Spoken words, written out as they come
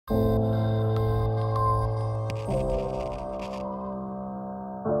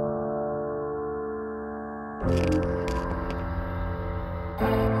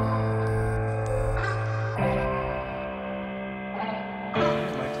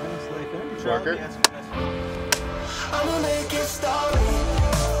Marker. I'ma make it start.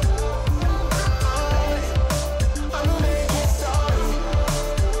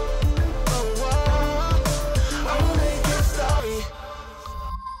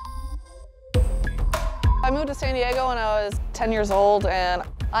 I moved to San Diego when I was 10 years old, and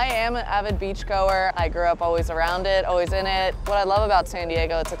I am an avid beach goer. I grew up always around it, always in it. What I love about San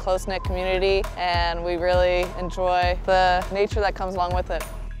Diego, it's a close-knit community, and we really enjoy the nature that comes along with it.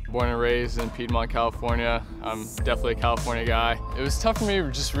 Born and raised in Piedmont, California. I'm definitely a California guy. It was tough for me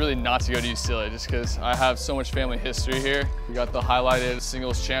just really not to go to UCLA just because I have so much family history here. We got the highlighted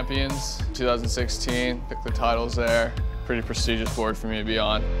singles champions 2016, took the titles there. Pretty prestigious board for me to be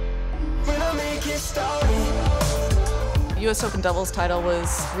on. US Open doubles title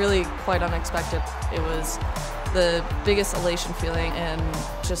was really quite unexpected. It was the biggest elation feeling and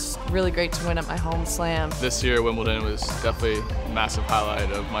just really great to win at my home slam. This year Wimbledon was definitely a massive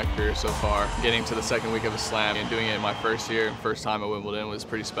highlight of my career so far. Getting to the second week of a slam and doing it in my first year, first time at Wimbledon was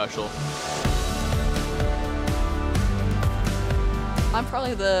pretty special. I'm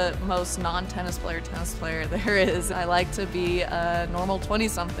probably the most non-tennis player there is. I like to be a normal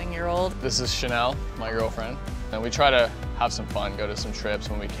 20-something-year-old. This is Chanel, my girlfriend, and we try to have some fun, go to some trips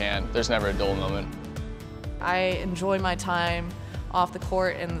when we can. There's never a dull moment. I enjoy my time off the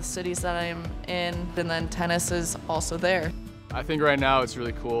court in the cities that I'm in, and then tennis is also there. I think right now it's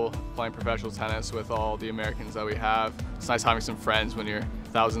really cool playing professional tennis with all the Americans that we have. It's nice having some friends when you're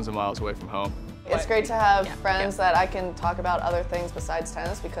thousands of miles away from home. It's great to have friends that I can talk about other things besides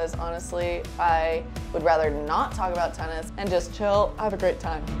tennis, because honestly, I would rather not talk about tennis and just chill, have a great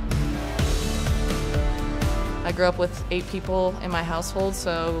time. I grew up with 8 people in my household,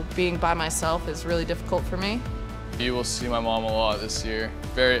 so being by myself is really difficult for me. You will see my mom a lot this year.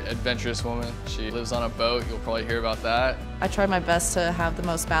 Very adventurous woman. She lives on a boat. You'll probably hear about that. I try my best to have the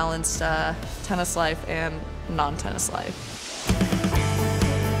most balanced tennis life and non-tennis life.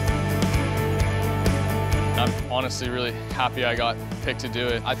 I'm honestly really happy I got picked to do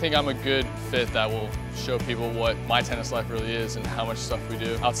it. I think I'm a good fit that will show people what my tennis life really is and how much stuff we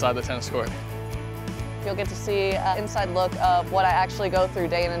do outside the tennis court. You'll get to see an inside look of what I actually go through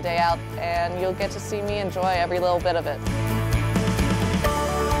day in and day out, and you'll get to see me enjoy every little bit of it.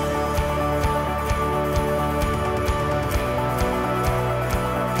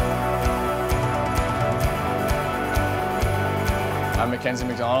 I'm Mackenzie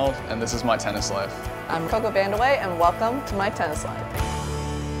McDonald, and this is my tennis life. I'm Coco Vandeweghe, and welcome to my tennis life.